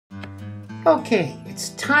Okay, it's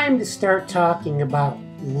time to start talking about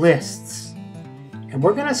lists. And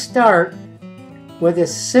we're going to start with the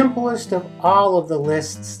simplest of all of the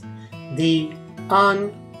lists, the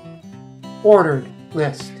unordered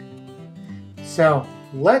list. So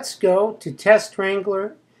let's go to Test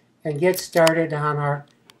Wrangler and get started on our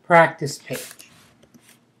practice page.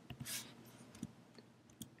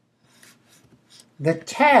 The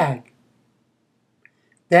tag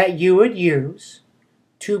that you would use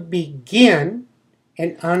to begin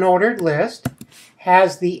an unordered list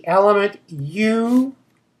has the element UL.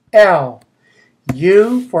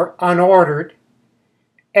 U for unordered,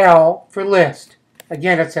 L for list.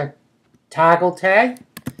 Again, it's a toggle tag,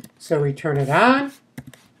 so we turn it on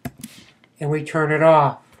and we turn it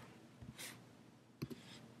off.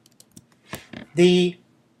 The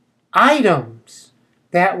items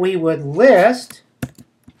that we would list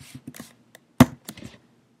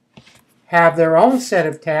have their own set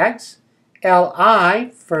of tags.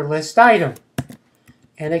 LI for list item.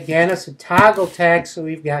 And again, it's a toggle tag, so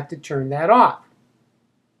we've got to turn that off.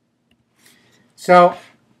 So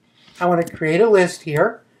I want to create a list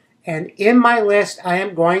here. And in my list, I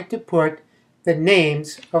am going to put the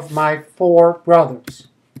names of my 4 brothers.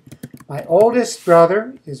 My oldest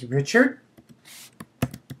brother is Richard.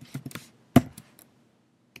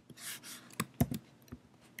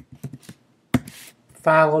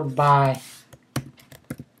 Followed by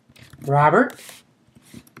Robert.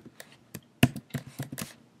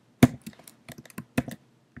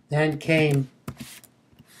 Then came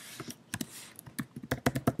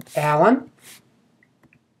Alan.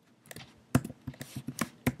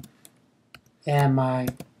 And my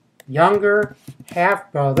younger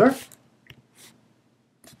half-brother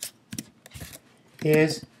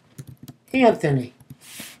is Anthony.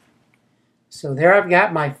 So there I've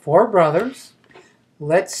got my 4 brothers.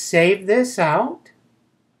 Let's save this out.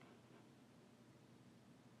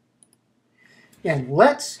 And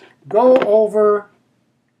let's go over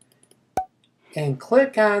and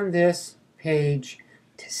click on this page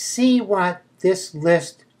to see what this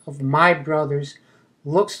list of my brothers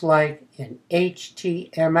looks like in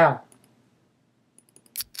HTML.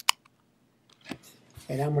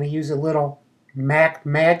 And I'm going to use a little Mac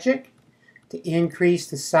Magic to increase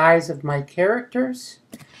the size of my characters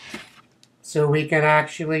so we can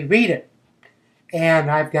actually read it.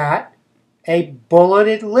 And I've got a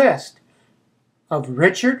bulleted list of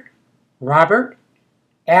Richard, Robert,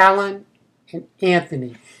 Alan, and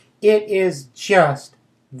Anthony. It is just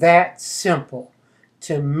that simple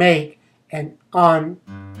to make an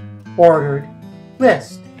unordered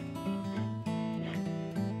list.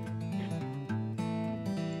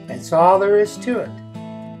 That's all there is to it.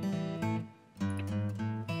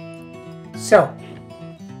 So,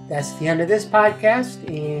 that's the end of this podcast,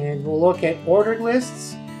 and we'll look at ordered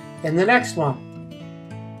lists in the next one.